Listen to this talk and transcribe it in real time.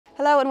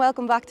Hello and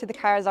welcome back to the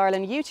Cars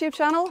Ireland YouTube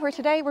channel, where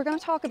today we're going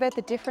to talk about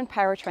the different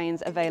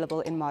powertrains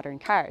available in modern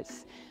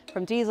cars,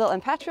 from diesel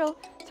and petrol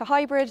to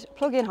hybrid,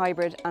 plug-in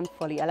hybrid and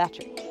fully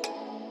electric.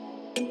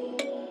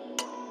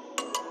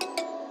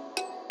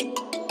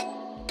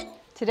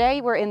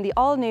 Today we're in the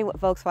all-new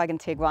Volkswagen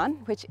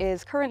Tiguan, which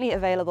is currently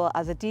available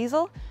as a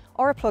diesel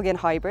or a plug-in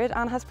hybrid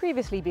and has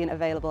previously been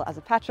available as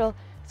a petrol,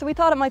 so we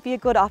thought it might be a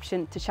good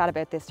option to chat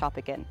about this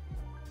topic in.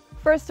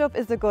 First up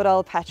is the good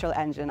old petrol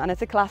engine, and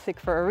it's a classic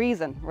for a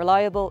reason.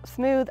 Reliable,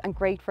 smooth and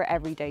great for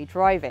everyday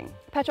driving.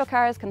 Petrol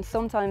cars can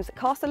sometimes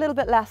cost a little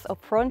bit less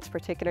up front,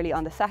 particularly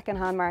on the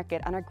second-hand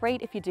market, and are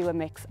great if you do a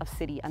mix of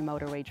city and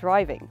motorway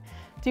driving.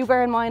 Do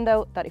bear in mind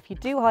though that if you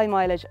do high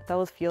mileage,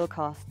 those fuel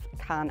costs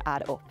can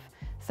add up.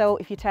 So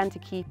if you tend to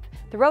keep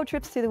the road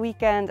trips to the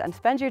weekend and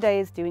spend your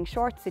days doing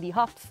short city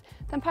hops,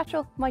 then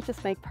petrol might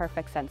just make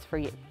perfect sense for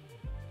you.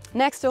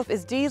 Next up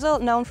is diesel.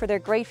 Known for their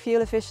great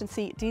fuel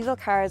efficiency, diesel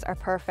cars are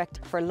perfect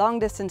for long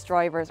distance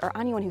drivers or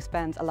anyone who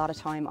spends a lot of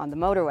time on the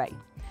motorway.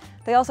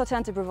 They also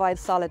tend to provide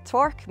solid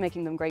torque,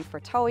 making them great for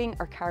towing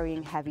or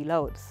carrying heavy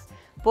loads.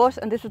 But,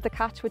 and this is the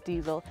catch with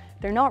diesel,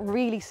 they're not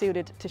really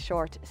suited to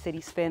short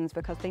city spins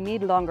because they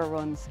need longer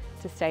runs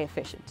to stay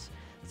efficient.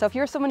 So if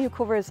you're someone who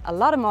covers a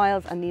lot of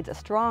miles and needs a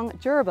strong,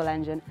 durable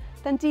engine,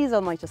 then diesel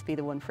might just be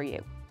the one for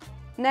you.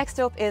 Next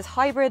up is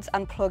hybrids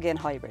and plug-in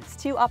hybrids,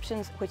 two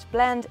options which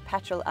blend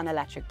petrol and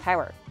electric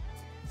power.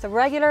 So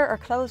regular or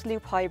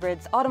closed-loop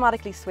hybrids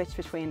automatically switch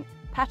between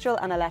petrol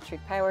and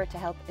electric power to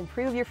help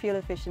improve your fuel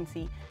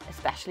efficiency,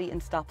 especially in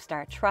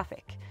stop-start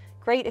traffic.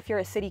 Great if you're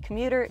a city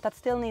commuter that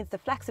still needs the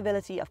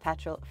flexibility of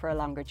petrol for a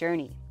longer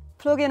journey.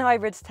 Plug-in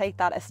hybrids take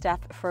that a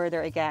step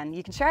further again.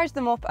 You can charge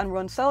them up and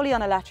run solely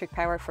on electric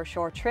power for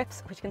short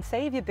trips, which can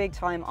save you big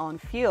time on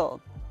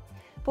fuel.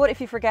 But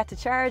if you forget to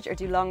charge or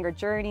do longer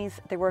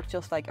journeys, they work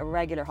just like a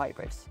regular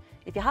hybrid.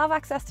 If you have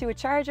access to a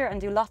charger and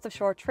do lots of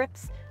short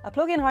trips, a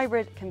plug-in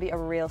hybrid can be a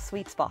real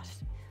sweet spot.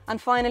 And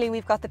finally,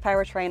 we've got the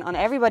powertrain on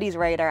everybody's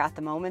radar at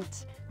the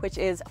moment, which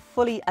is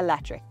fully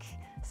electric.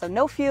 So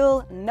no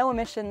fuel, no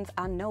emissions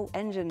and no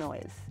engine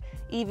noise.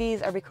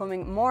 EVs are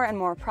becoming more and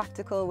more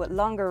practical with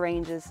longer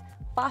ranges,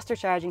 faster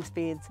charging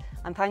speeds,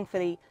 and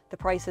thankfully the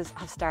prices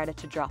have started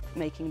to drop,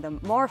 making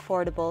them more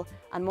affordable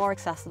and more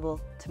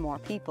accessible to more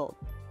people.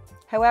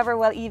 However,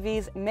 while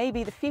EVs may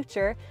be the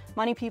future,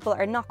 many people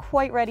are not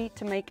quite ready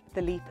to make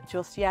the leap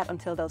just yet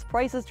until those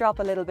prices drop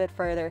a little bit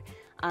further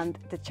and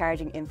the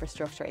charging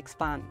infrastructure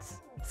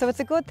expands. So it's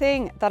a good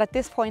thing that at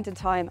this point in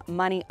time,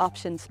 many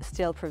options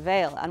still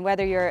prevail. And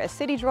whether you're a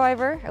city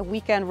driver, a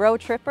weekend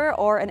road tripper,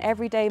 or an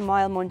everyday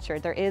mile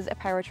muncher, there is a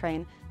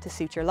powertrain to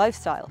suit your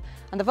lifestyle.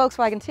 And the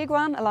Volkswagen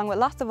Tiguan, along with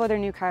lots of other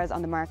new cars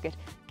on the market,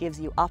 gives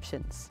you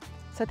options.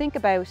 So think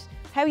about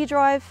how you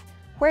drive,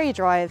 where you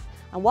drive,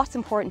 and what's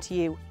important to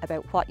you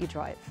about what you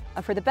drive.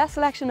 And for the best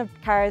selection of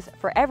cars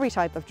for every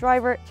type of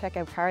driver, check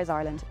out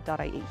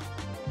CarsIreland.ie.